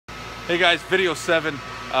Hey guys, video 7,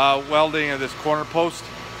 welding of this corner post.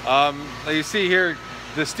 Like you see here,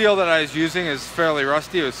 the steel that I was using is fairly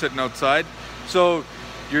rusty. It was sitting outside. So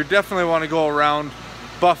you definitely want to go around,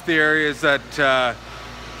 buff the areas that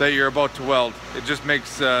that you're about to weld. It just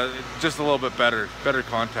makes just a little bit better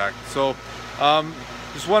contact. So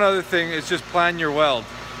just one other thing is just plan your weld.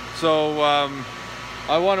 So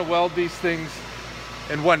I want to weld these things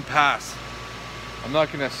in one pass. I'm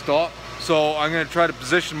not going to stop. So I'm going to try to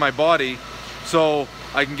position my body so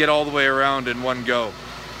I can get all the way around in one go.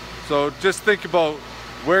 So just think about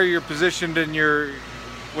where you're positioned in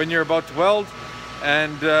when you're about to weld,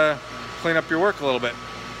 and clean up your work a little bit.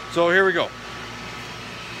 So here we go.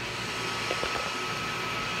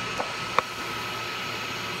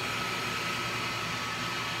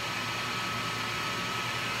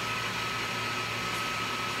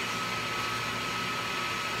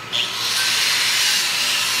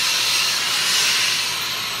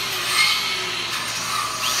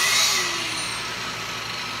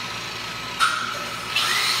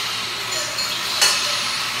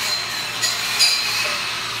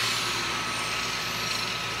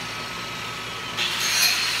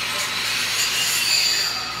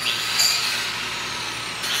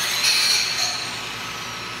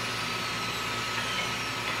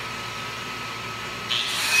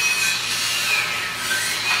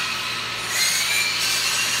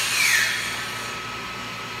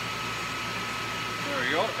 There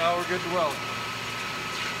we go, now we're good to weld.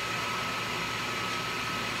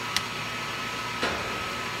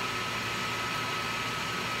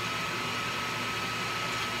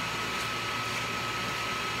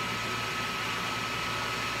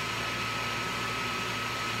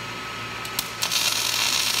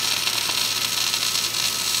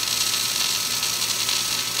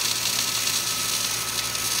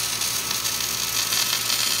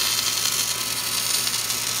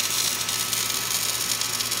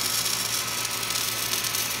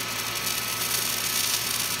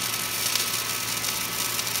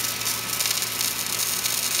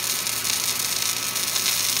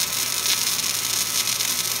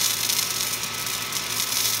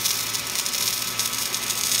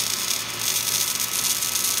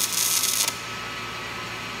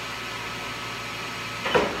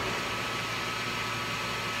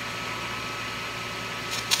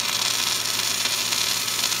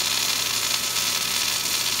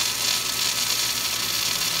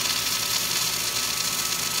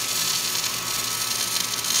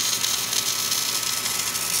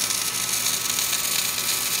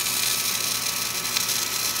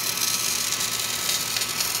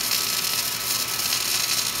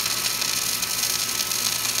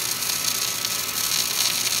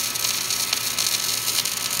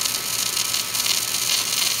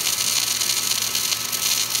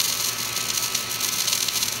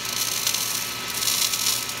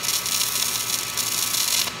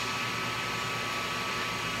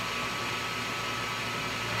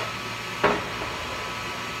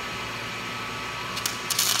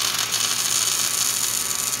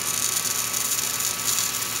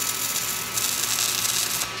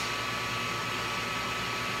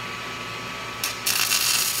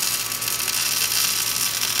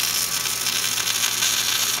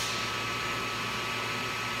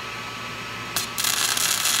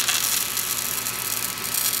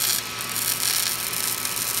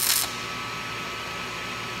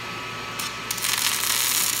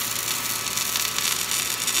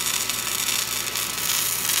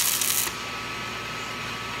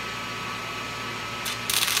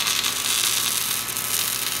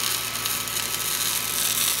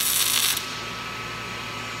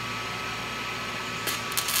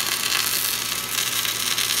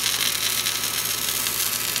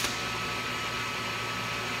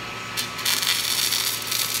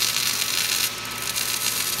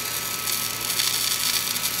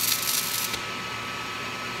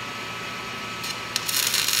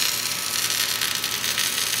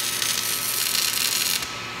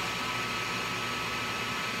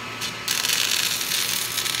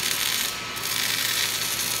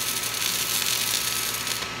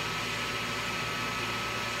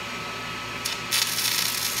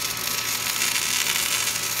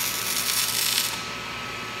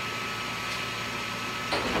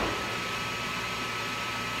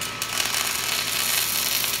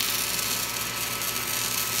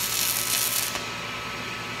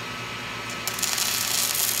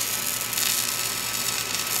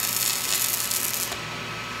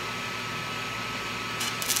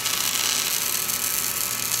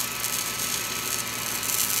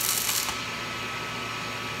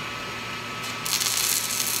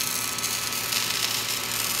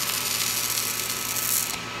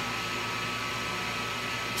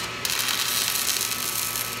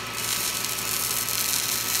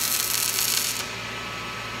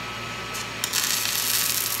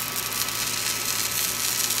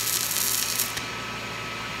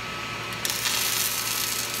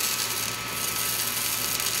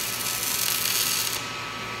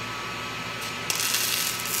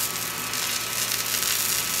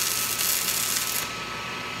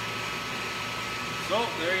 So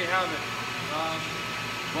there you have it.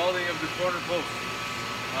 Welding of the corner post.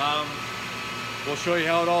 We'll show you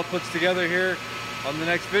how it all puts together here on the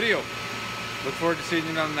next video. Look forward to seeing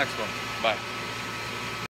you on the next one. Bye.